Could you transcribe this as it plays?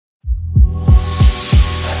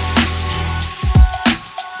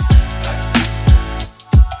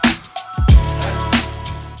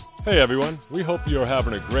Hey everyone, we hope you are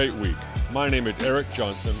having a great week. My name is Eric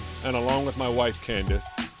Johnson, and along with my wife Candace,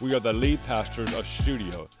 we are the lead pastors of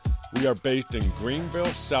Studio. We are based in Greenville,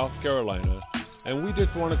 South Carolina, and we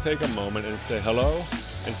just want to take a moment and say hello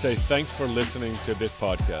and say thanks for listening to this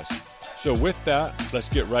podcast. So with that, let's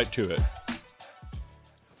get right to it.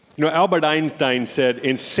 You know, Albert Einstein said,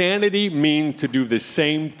 insanity means to do the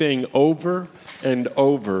same thing over and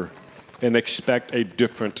over and expect a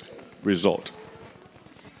different result.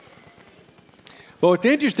 Well, it's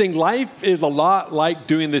interesting. Life is a lot like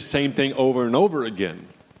doing the same thing over and over again.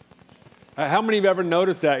 How many have ever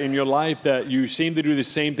noticed that in your life, that you seem to do the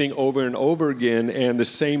same thing over and over again and the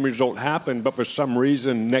same result happened, but for some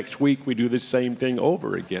reason next week we do the same thing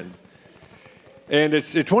over again? And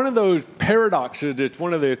it's one of those paradoxes. It's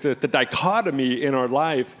one of the dichotomy in our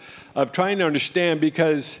life of trying to understand,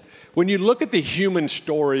 because when you look at the human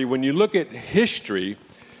story, when you look at history,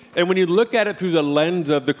 and when you look at it through the lens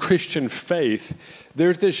of the Christian faith,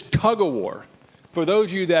 there's this tug of war. For those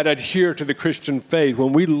of you that adhere to the Christian faith,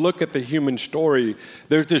 when we look at the human story,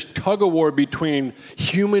 there's this tug of war between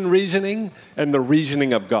human reasoning and the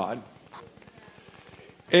reasoning of God.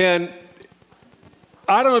 And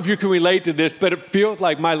I don't know if you can relate to this, but it feels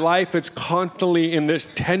like my life is constantly in this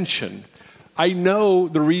tension. I know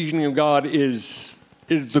the reasoning of God is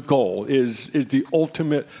the goal, is the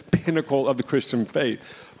ultimate pinnacle of the Christian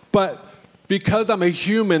faith. But because I'm a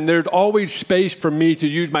human, there's always space for me to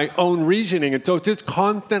use my own reasoning. And so it's this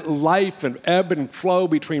constant life and ebb and flow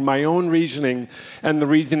between my own reasoning and the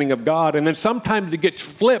reasoning of God. And then sometimes it gets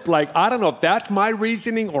flipped, like, I don't know if that's my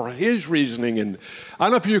reasoning or his reasoning. And I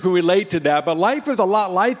don't know if you can relate to that, but life is a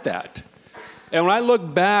lot like that. And when I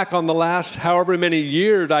look back on the last however many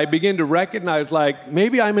years, I begin to recognize, like,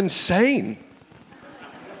 maybe I'm insane.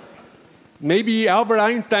 Maybe Albert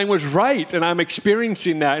Einstein was right, and I'm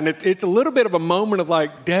experiencing that. And it's a little bit of a moment of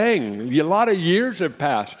like, dang, a lot of years have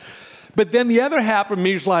passed. But then the other half of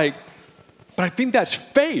me is like, but I think that's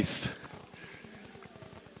faith.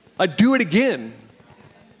 I'd do it again.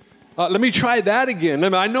 Let me try that again.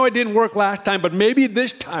 I know it didn't work last time, but maybe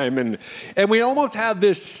this time. And we almost have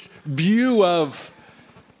this view of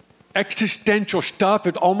existential stuff.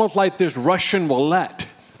 It's almost like this Russian roulette.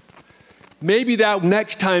 Maybe that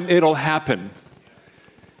next time it'll happen.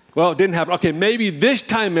 Well, it didn't happen. Okay, maybe this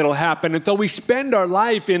time it'll happen. And so we spend our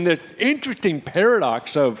life in this interesting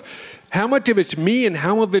paradox of how much of it's me and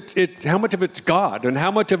how much of it's God, and how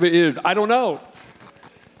much of it is, I don't know.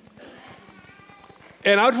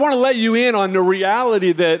 And I just want to let you in on the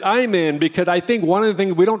reality that I'm in, because I think one of the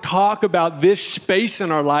things we don't talk about this space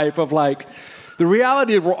in our life of like, the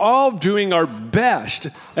reality is we're all doing our best.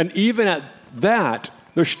 And even at that,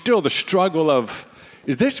 there's still the struggle of,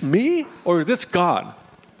 is this me or is this God?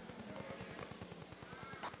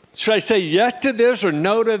 Should I say yes to this or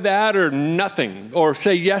no to that or nothing? Or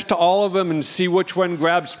say yes to all of them and see which one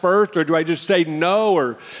grabs first? Or do I just say no?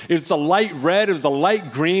 Or is the light red? Is the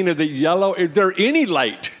light green? Is it yellow? Is there any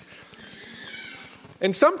light?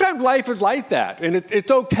 And sometimes life is like that. And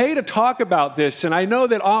it's okay to talk about this. And I know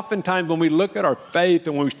that oftentimes when we look at our faith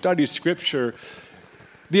and when we study Scripture,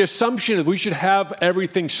 the assumption is we should have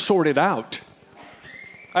everything sorted out.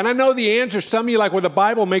 And I know the answer. Some of you like, well, the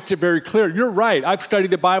Bible makes it very clear. You're right. I've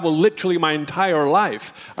studied the Bible literally my entire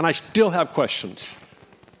life, and I still have questions.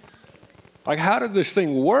 Like, how does this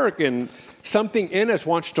thing work? And something in us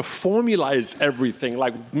wants to formalize everything,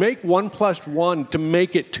 like make 1 + 1 to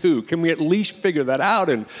make it 2. Can we at least figure that out?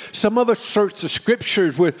 And some of us search the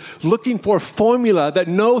Scriptures with looking for a formula that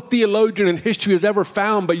no theologian in history has ever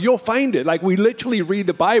found, but you'll find it. Like, we literally read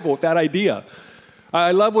the Bible with that idea.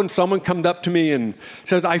 I love when someone comes up to me and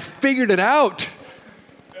says, I figured it out.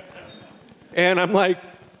 And I'm like,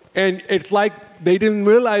 and it's like they didn't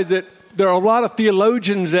realize that there are a lot of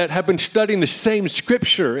theologians that have been studying the same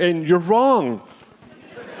Scripture, and you're wrong.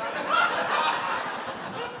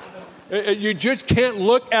 You just can't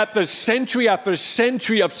look at the century after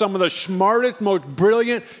century of some of the smartest, most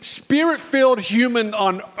brilliant, Spirit-filled humans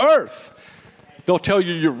on earth. They'll tell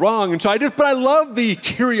you you're wrong. And so but I love the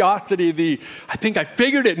curiosity, I think I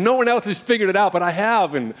figured it. No one else has figured it out, but I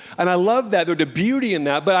have. And I love that. There's the beauty in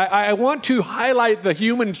that. But I want to highlight the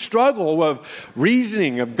human struggle of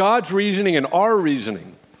reasoning, of God's reasoning and our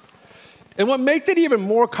reasoning. And what makes it even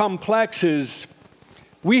more complex is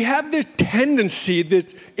we have this tendency,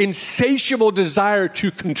 this insatiable desire to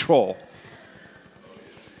control.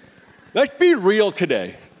 Let's be real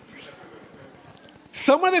today.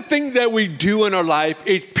 Some of the things that we do in our life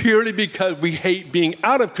is purely because we hate being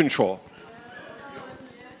out of control.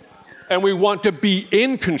 And we want to be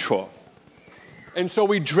in control. And so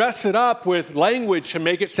we dress it up with language to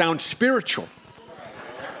make it sound spiritual.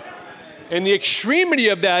 And the extremity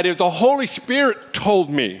of that is the Holy Spirit told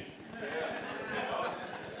me.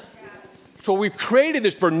 So we've created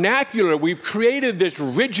this vernacular, we've created this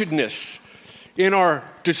rigidness in our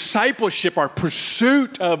discipleship, our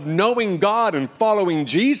pursuit of knowing God and following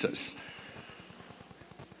Jesus.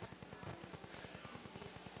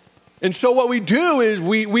 And so what we do is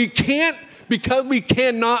we can't, because we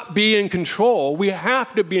cannot be in control, we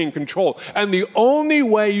have to be in control. And the only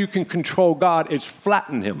way you can control God is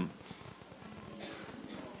flatten him.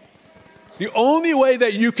 The only way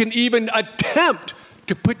that you can even attempt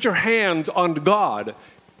to put your hands on God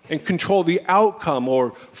and control the outcome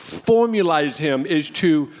or formalize him is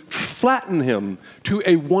to flatten him to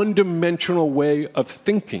a one-dimensional way of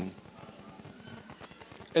thinking.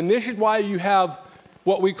 And this is why you have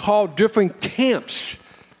what we call different camps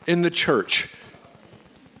in the church.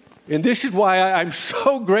 And this is why I'm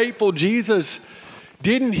so grateful Jesus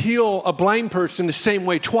didn't heal a blind person the same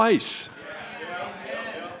way twice.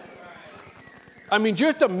 I mean,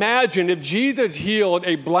 just imagine if Jesus healed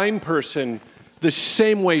a blind person the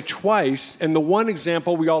same way twice, and the one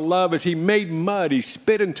example we all love is he made mud, he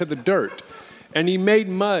spit into the dirt, and he made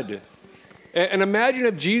mud. And imagine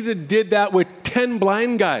if Jesus did that with 10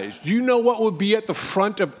 blind guys. Do you know what would be at the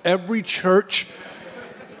front of every church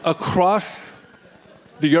across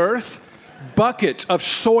the earth? Buckets of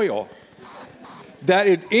soil that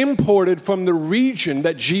is imported from the region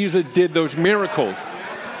that Jesus did those miracles.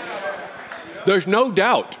 There's no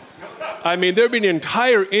doubt. I mean, there'd be an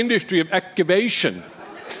entire industry of excavation.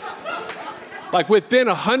 Like within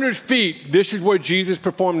 100 feet, this is where Jesus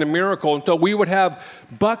performed the miracle. And so we would have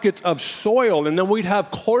buckets of soil, and then we'd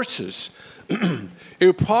have courses. It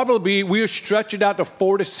would probably be, we would stretch it out to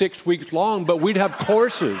 4 to 6 weeks long, but we'd have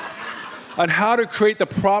courses on how to create the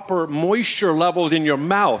proper moisture levels in your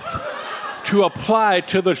mouth to apply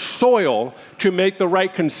to the soil to make the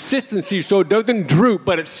right consistency so it doesn't droop,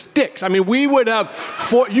 but it sticks. I mean, we would have,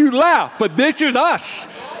 you laugh, but this is us.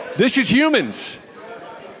 This is humans.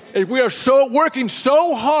 And we are working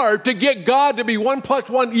so hard to get God to be 1 +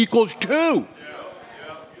 1 = 2.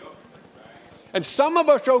 And some of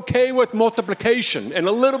us are okay with multiplication and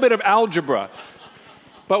a little bit of algebra,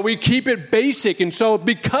 but we keep it basic. And so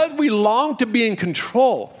because we long to be in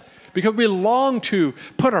control, because we long to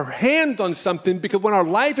put our hands on something, because when our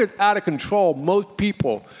life is out of control, most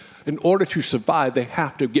people, in order to survive, they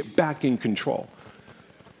have to get back in control.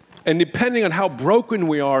 And depending on how broken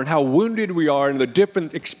we are and how wounded we are and the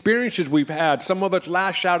different experiences we've had, some of us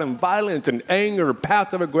lash out in violence and anger,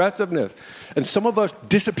 passive aggressiveness, and some of us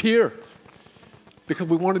disappear because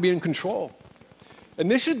we want to be in control. And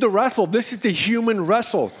this is the wrestle. This is the human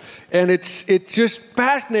wrestle. And it's just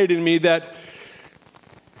fascinating to me that,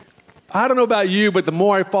 I don't know about you, but the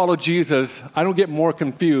more I follow Jesus, I don't get more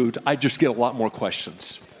confused. I just get a lot more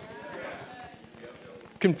questions.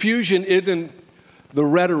 Confusion isn't the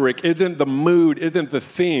rhetoric, isn't the mood, isn't the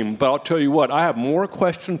theme. But I'll tell you what, I have more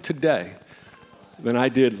questions today than I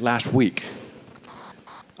did last week.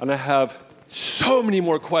 And I have so many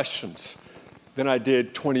more questions than I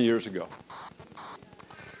did 20 years ago.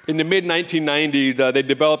 In the mid-1990s, they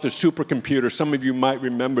developed a supercomputer. Some of you might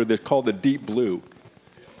remember this, called the Deep Blue.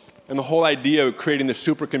 And the whole idea of creating the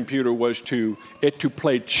supercomputer was to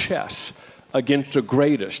play chess against the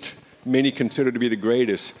greatest, many consider to be the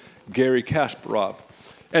greatest, Garry Kasparov.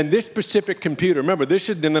 And this specific computer, remember, this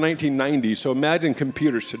is in the 1990s, so imagine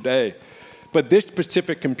computers today. But this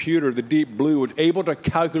specific computer, the Deep Blue, was able to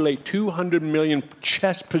calculate 200 million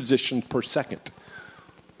chess positions per second.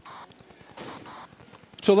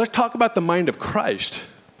 So let's talk about the mind of Christ.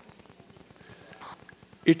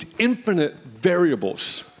 It's infinite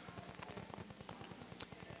variables.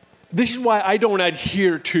 This is why I don't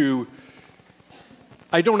adhere to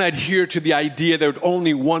the idea there's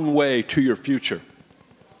only one way to your future.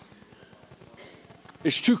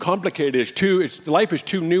 It's too complicated. Life is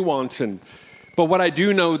too nuanced. But what I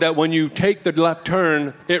do know that when you take the left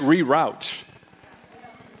turn, it reroutes.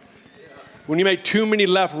 When you make too many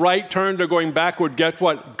left-right turns or going backward, guess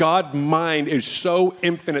what? God's mind is so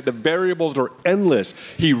infinite. The variables are endless.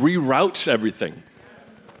 He reroutes everything.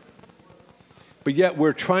 But yet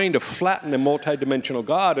we're trying to flatten a multidimensional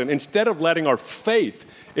God. And instead of letting our faith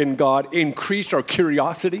in God increase our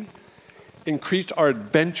curiosity, increase our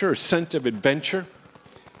adventure, sense of adventure,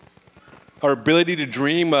 our ability to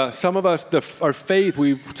dream, some of us, our faith,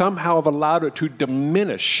 we somehow have allowed it to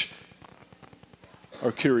diminish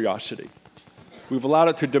our curiosity. We've allowed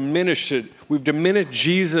it to diminish it. We've diminished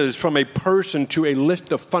Jesus from a person to a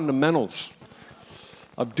list of fundamentals,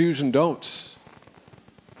 of do's and don'ts.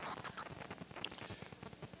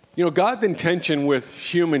 God's intention with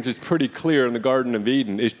humans is pretty clear in the Garden of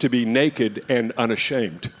Eden, is to be naked and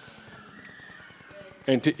unashamed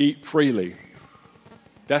and to eat freely.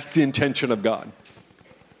 That's the intention of God.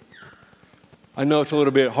 I know it's a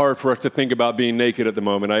little bit hard for us to think about being naked at the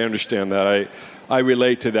moment. I understand that. I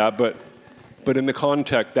relate to that. But in the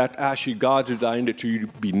context, that's actually God designed it to you to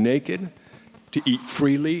be naked, to eat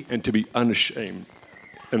freely, and to be unashamed.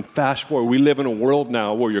 And fast forward, we live in a world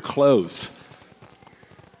now where you're clothed,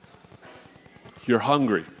 you're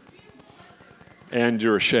hungry, and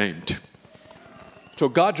you're ashamed. So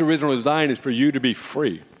God's original design is for you to be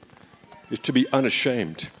free, is to be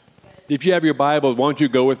unashamed. If you have your Bible, why don't you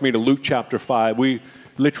go with me to Luke chapter 5. We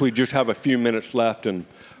literally just have a few minutes left, and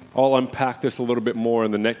I'll unpack this a little bit more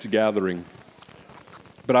in the next gathering.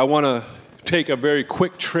 But I want to take a very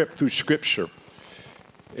quick trip through Scripture.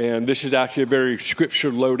 And this is actually a very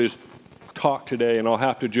Scripture-loaded talk today, and I'll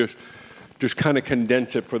have to just kind of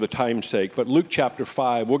condense it for the time's sake. But Luke chapter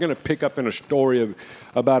 5, we're going to pick up in a story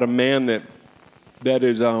about a man that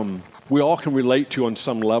is we all can relate to on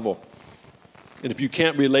some level. And if you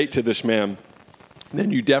can't relate to this man, then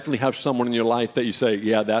you definitely have someone in your life that you say,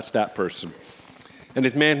 yeah, that's that person. And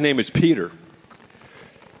his man's name is Peter.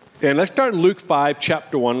 And let's start in Luke 5,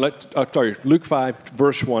 chapter 1. Luke 5,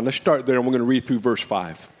 verse 1. Let's start there, and we're going to read through verse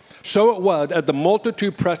 5. So it was, as the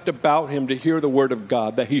multitude pressed about him to hear the word of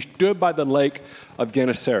God, that he stood by the lake of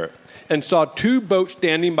Gennesaret and saw two boats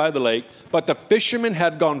standing by the lake, but the fishermen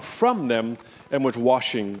had gone from them and was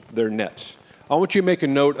washing their nets. I want you to make a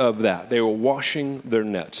note of that. They were washing their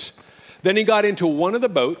nets. Then he got into one of the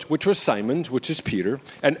boats, which was Simon's, which is Peter,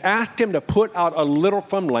 and asked him to put out a little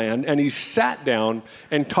from land, and he sat down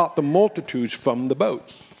and taught the multitudes from the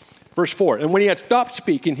boat. Verse 4, and when he had stopped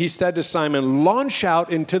speaking, he said to Simon, launch out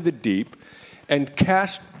into the deep and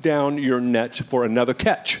cast down your nets for another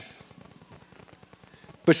catch.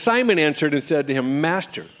 But Simon answered and said to him,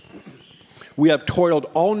 Master, we have toiled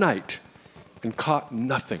all night and caught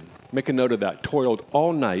nothing. Make a note of that. Toiled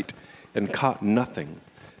all night and caught nothing.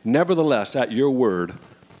 Nevertheless, at your word,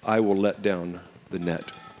 I will let down the net.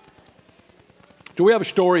 So we have a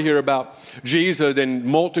story here about Jesus, and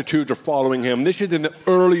multitudes are following him. This is in the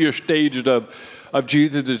earlier stages of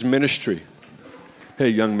Jesus' ministry. Hey,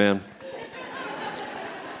 young man.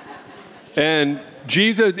 And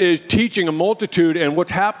Jesus is teaching a multitude, and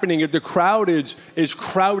what's happening is the crowd is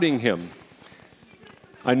crowding him.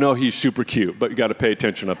 I know he's super cute, but you got to pay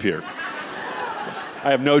attention up here. I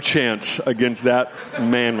have no chance against that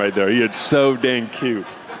man right there. He is so dang cute.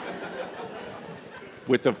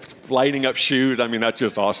 With the lighting up shoes, I mean, that's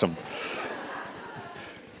just awesome.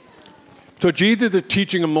 So Jesus is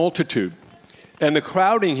teaching a multitude, and they're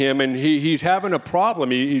crowding him, and he's having a problem.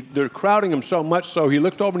 They're crowding him so much so he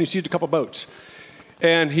looked over and he sees a couple boats.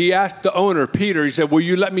 And he asked the owner, Peter, he said, will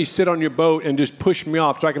you let me sit on your boat and just push me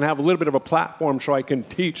off so I can have a little bit of a platform so I can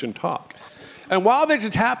teach and talk? And while this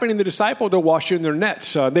is happening, the disciples are washing their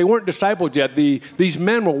nets. They weren't disciples yet. These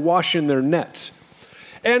men were washing their nets.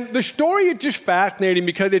 And the story is just fascinating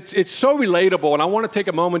because it's so relatable. And I want to take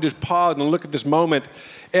a moment, just pause and look at this moment.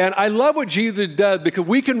 And I love what Jesus does because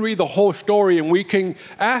we can read the whole story and we can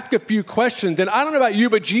ask a few questions. And I don't know about you,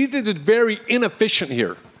 but Jesus is very inefficient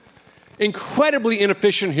here. Incredibly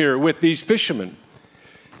inefficient here with these fishermen.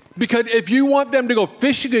 Because if you want them to go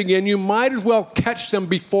fishing again, you might as well catch them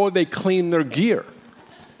before they clean their gear.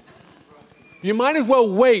 You might as well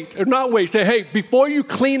wait, or not wait, say, hey, before you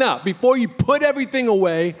clean up, before you put everything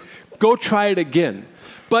away, go try it again.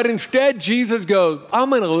 But instead, Jesus goes, I'm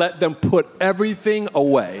going to let them put everything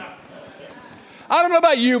away. I don't know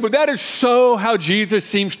about you, but that is so how Jesus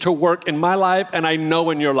seems to work in my life, and I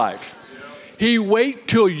know in your life. He waits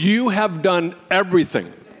till you have done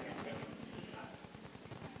everything.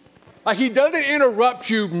 Like he doesn't interrupt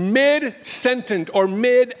you mid-sentence or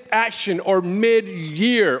mid-action or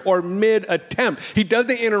mid-year or mid-attempt. He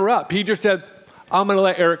doesn't interrupt. He just said, I'm going to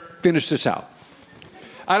let Eric finish this out.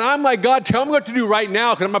 And I'm like, God, tell me what to do right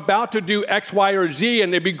now because I'm about to do X, Y, or Z,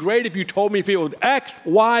 and it'd be great if you told me if it was X,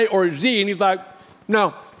 Y, or Z. And he's like,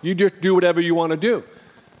 no, you just do whatever you want to do.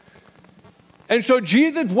 And so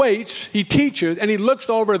Jesus waits, he teaches, and he looks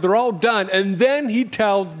over, they're all done, and then he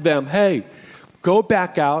tells them, hey, go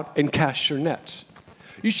back out and cast your nets.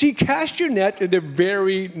 You see, cast your net is a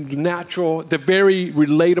very natural, the very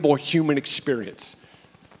relatable human experience.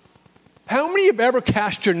 How many have ever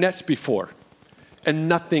cast your nets before and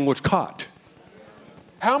nothing was caught?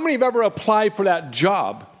 How many have ever applied for that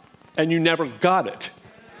job and you never got it?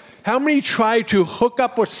 How many tried to hook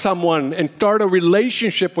up with someone and start a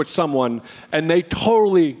relationship with someone and they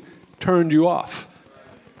totally turned you off?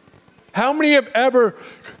 How many have ever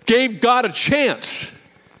gave God a chance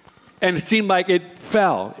and it seemed like it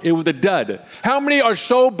fell. It was a dud. How many are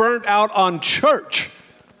so burnt out on church?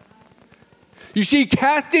 You see,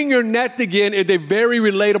 casting your net again is a very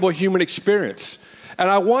relatable human experience. And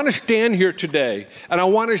I want to stand here today, and I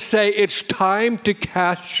want to say it's time to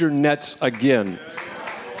cast your nets again.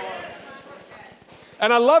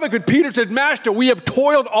 And I love it because Peter says, Master, we have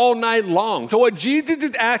toiled all night long. So what Jesus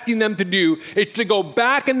is asking them to do is to go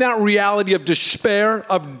back in that reality of despair,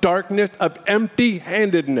 of darkness, of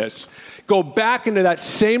empty-handedness. Go back into that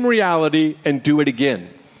same reality and do it again.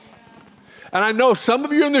 And I know some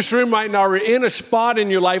of you in this room right now are in a spot in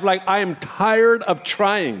your life like, I am tired of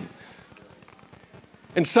trying.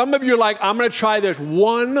 And some of you are like, I'm going to try this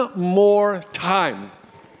one more time.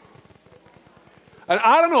 And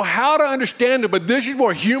I don't know how to understand it, but this is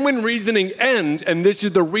where human reasoning ends, and this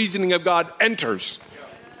is the reasoning of God enters.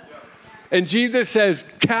 And Jesus says,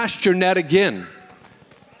 cast your net again.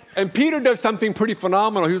 And Peter does something pretty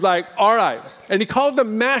phenomenal. He's like, all right. And he called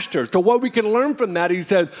them masters. So what we can learn from that, he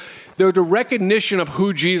says, there's a recognition of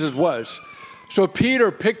who Jesus was. So Peter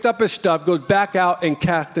picked up his stuff, goes back out and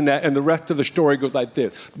cast the net, and the rest of the story goes like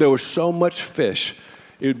this. There was so much fish,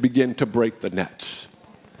 it would begin to break the nets.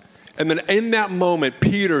 And then in that moment,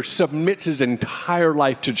 Peter submits his entire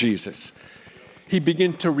life to Jesus. He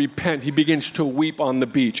begins to repent. He begins to weep on the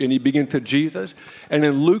beach. And he begins to Jesus. And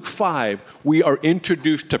in Luke 5, we are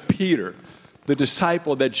introduced to Peter, the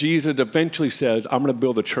disciple that Jesus eventually says, I'm going to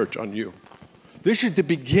build a church on you. This is the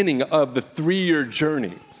beginning of the 3-year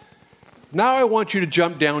journey. Now I want you to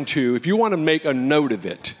jump down to, if you want to make a note of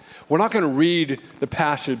it, we're not going to read the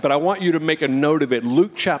passage, but I want you to make a note of it.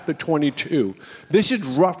 Luke chapter 22. This is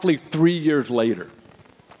roughly 3 years later.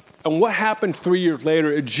 And what happened 3 years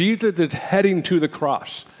later, Jesus is heading to the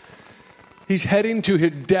cross. He's heading to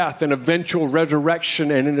his death and eventual resurrection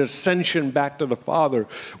and an ascension back to the Father.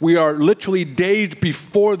 We are literally days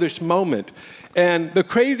before this moment. And the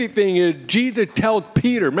crazy thing is, Jesus tells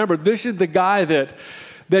Peter, remember, this is the guy that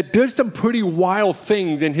did some pretty wild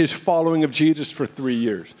things in his following of Jesus for 3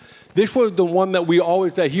 years. This was the one that we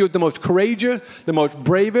always say, he was the most courageous, the most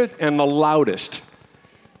bravest, and the loudest.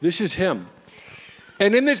 This is him.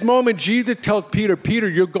 And in this moment, Jesus tells Peter, Peter,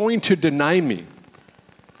 you're going to deny me.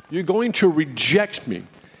 You're going to reject me.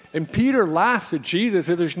 And Peter laughs at Jesus and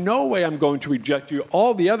says, there's no way I'm going to reject you.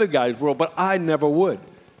 All the other guys will, but I never would.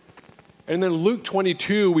 And then Luke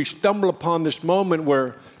 22, we stumble upon this moment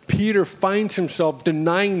where Peter finds himself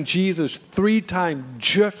denying Jesus 3 times,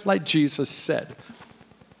 just like Jesus said.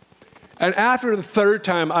 And after the third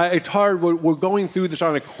time, it's hard, we're going through this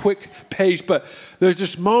on a quick pace, but there's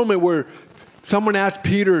this moment where someone asks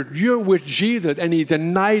Peter, you're with Jesus, and he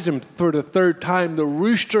denies him for the third time. The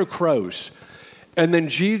rooster crows. And then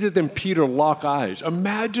Jesus and Peter lock eyes.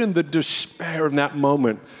 Imagine the despair in that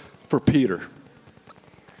moment for Peter.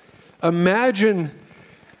 Imagine,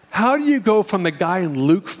 how do you go from the guy in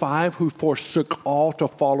Luke 5 who forsook all to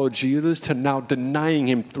follow Jesus to now denying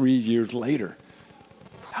him 3 years later?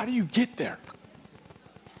 How do you get there?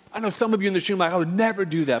 I know some of you in this room are like, I would never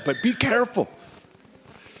do that, but be careful.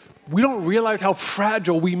 We don't realize how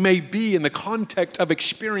fragile we may be in the context of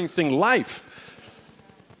experiencing life.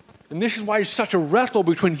 And this is why it's such a wrestle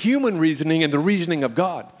between human reasoning and the reasoning of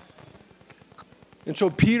God. And so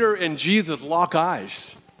Peter and Jesus lock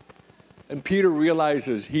eyes. And Peter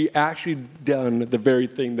realizes he actually done the very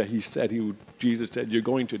thing that he said he would. Jesus said, you're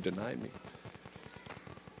going to deny me.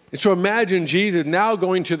 And so imagine Jesus now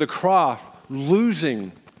going to the cross,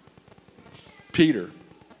 losing Peter.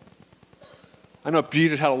 I know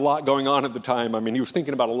Jesus had a lot going on at the time. I mean, he was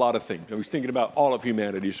thinking about a lot of things. He was thinking about all of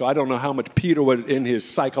humanity. So I don't know how much Peter was in his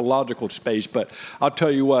psychological space, but I'll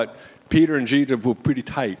tell you what, Peter and Jesus were pretty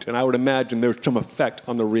tight. And I would imagine there's some effect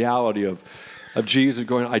on the reality of Jesus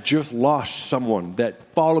going, I just lost someone that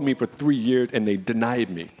followed me for 3 years and they denied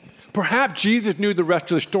me. Perhaps Jesus knew the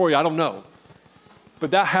rest of the story. I don't know. But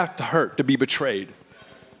that has to hurt, to be betrayed.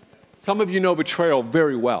 Some of you know betrayal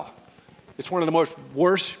very well. It's one of the most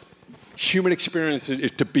worst human experiences is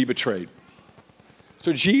to be betrayed.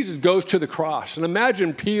 So Jesus goes to the cross. And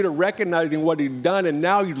imagine Peter recognizing what he'd done, and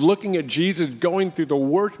now he's looking at Jesus going through the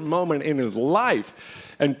worst moment in his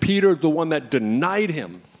life. And Peter's the one that denied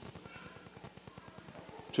him.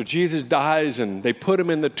 So Jesus dies, and they put him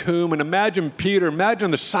in the tomb. And imagine Peter,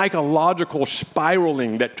 imagine the psychological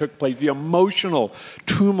spiraling that took place, the emotional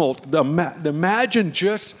tumult. Imagine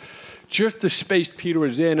just the space Peter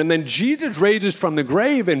was in. And then Jesus raises from the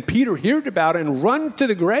grave, and Peter hears about it and runs to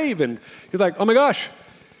the grave. And he's like, oh my gosh,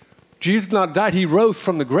 Jesus not died. He rose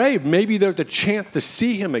from the grave. Maybe there's a chance to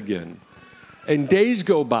see him again. And days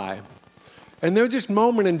go by. And there's this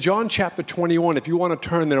moment in John chapter 21, if you want to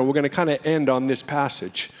turn there, we're going to kind of end on this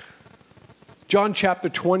passage. John chapter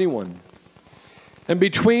 21. And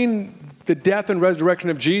between the death and resurrection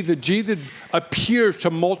of Jesus, Jesus appears to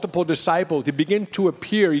multiple disciples. He begins to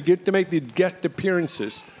appear. He gets to make these guest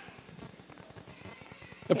appearances.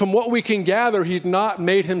 And from what we can gather, he's not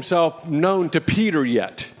made himself known to Peter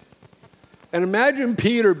yet. And imagine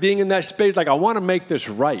Peter being in that space like, I want to make this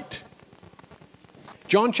right.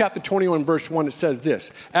 John chapter 21, verse 1, it says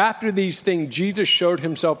this. After these things, Jesus showed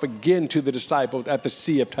himself again to the disciples at the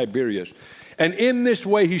Sea of Tiberias. And in this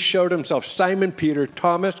way, he showed himself Simon Peter,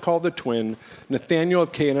 Thomas called the twin, Nathanael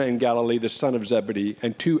of Cana in Galilee, the son of Zebedee,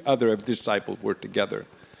 and two other of the disciples were together.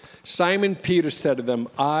 Simon Peter said to them,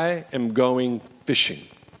 I am going fishing.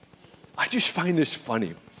 I just find this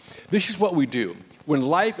funny. This is what we do. When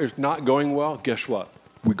life is not going well, guess what?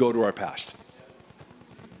 We go to our past.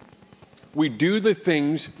 We do the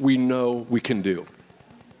things we know we can do.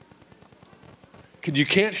 Because you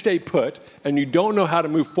can't stay put, and you don't know how to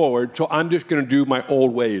move forward, so I'm just going to do my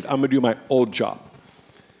old ways. I'm going to do my old job.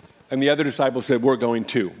 And the other disciples said, we're going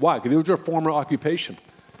too. Why? Because it was their former occupation.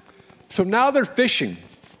 So now they're fishing.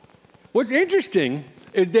 What's interesting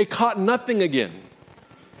is they caught nothing again.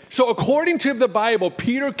 So according to the Bible,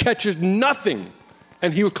 Peter catches nothing,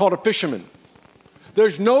 and he was called a fisherman.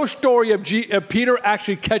 There's no story of Peter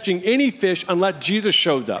actually catching any fish unless Jesus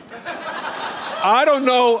showed up. I don't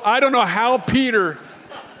know how Peter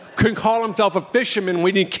can call himself a fisherman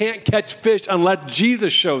when he can't catch fish unless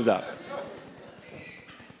Jesus shows up.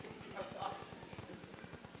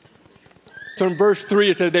 So in verse 3,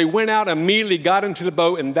 it says, they went out, immediately got into the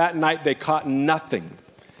boat, and that night they caught nothing.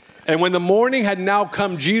 And when the morning had now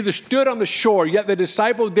come, Jesus stood on the shore, yet the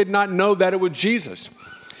disciples did not know that it was Jesus.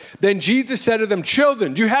 Then Jesus said to them,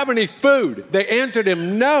 children, do you have any food? They answered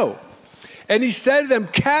him, no. And he said to them,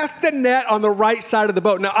 cast the net on the right side of the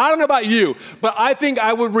boat. Now, I don't know about you, but I think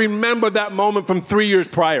I would remember that moment from 3 years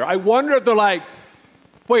prior. I wonder if they're like,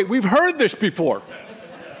 wait, we've heard this before.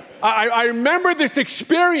 I remember this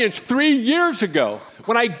experience 3 years ago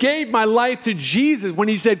when I gave my life to Jesus, when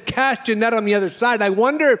he said, cast your net on the other side. I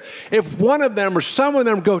wonder if one of them or some of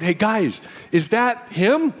them go, hey, guys, is that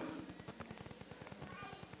him?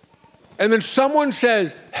 And then someone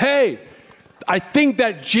says, hey, I think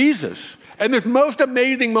that's Jesus. And this most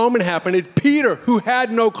amazing moment happened. It's Peter, who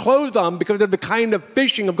had no clothes on because of the kind of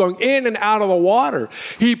fishing of going in and out of the water.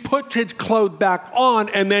 He puts his clothes back on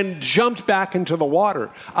and then jumps back into the water.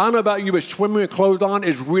 I don't know about you, but swimming with clothes on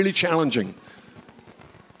is really challenging.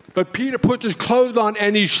 But Peter puts his clothes on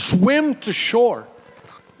and he swims to shore.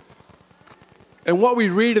 And what we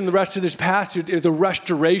read in the rest of this passage is the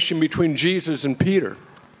restoration between Jesus and Peter.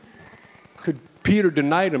 Peter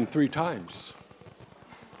denied him 3 times.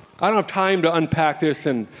 I don't have time to unpack this,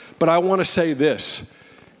 but I want to say this.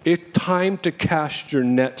 It's time to cast your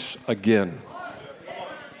nets again.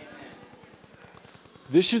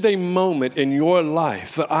 This is a moment in your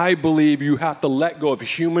life that I believe you have to let go of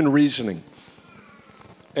human reasoning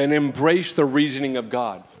and embrace the reasoning of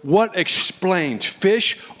God. What explains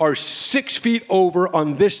fish are 6 feet over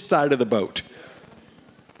on this side of the boat?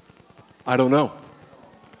 I don't know.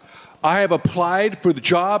 I have applied for the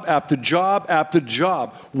job after job after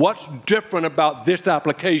job. What's different about this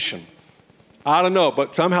application? I don't know,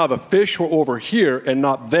 but somehow the fish were over here and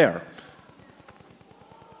not there.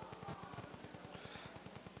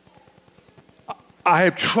 I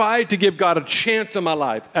have tried to give God a chance in my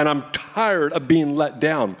life, and I'm tired of being let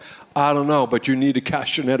down. I don't know, but you need to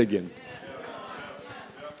cast your net again.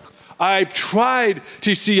 I've tried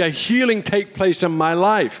to see a healing take place in my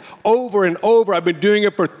life over and over. I've been doing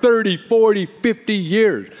it for 30, 40, 50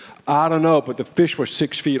 years. I don't know, but the fish were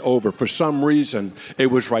 6 feet over. For some reason, it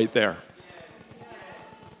was right there.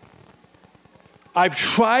 I've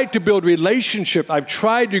tried to build relationships. I've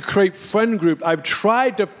tried to create friend groups. I've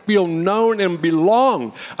tried to feel known and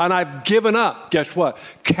belong, and I've given up. Guess what?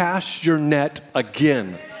 Cast your net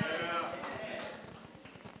again.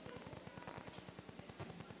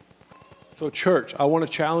 So church, I want to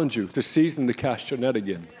challenge you this season to cast your net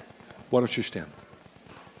again. Why don't you stand?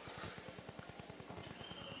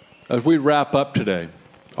 As we wrap up today,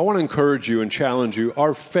 I want to encourage you and challenge you.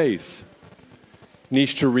 Our faith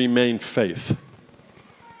needs to remain faith.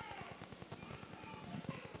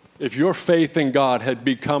 If your faith in God had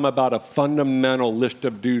become about a fundamental list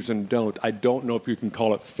of do's and don'ts, I don't know if you can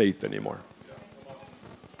call it faith anymore.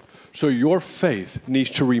 So your faith needs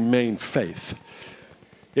to remain faith.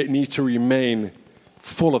 It needs to remain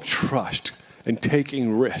full of trust and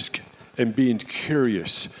taking risk and being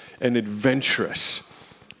curious and adventurous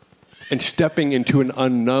and stepping into an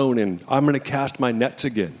unknown, and I'm going to cast my nets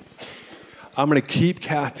again. I'm going to keep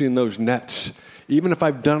casting those nets Even if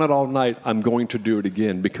I've done it all night, I'm going to do it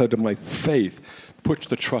again because of my faith puts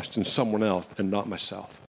the trust in someone else and not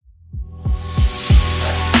myself.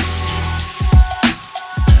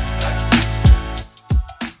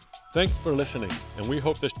 Thanks for listening, and we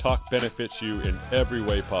hope this talk benefits you in every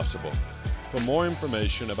way possible. For more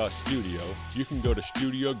information about Studio, you can go to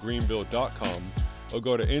studiogreenville.com or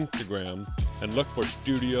go to Instagram and look for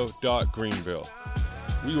studio.greenville.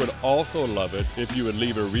 We would also love it if you would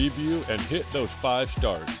leave a review and hit those 5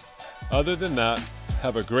 stars. Other than that,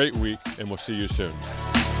 have a great week, and we'll see you soon.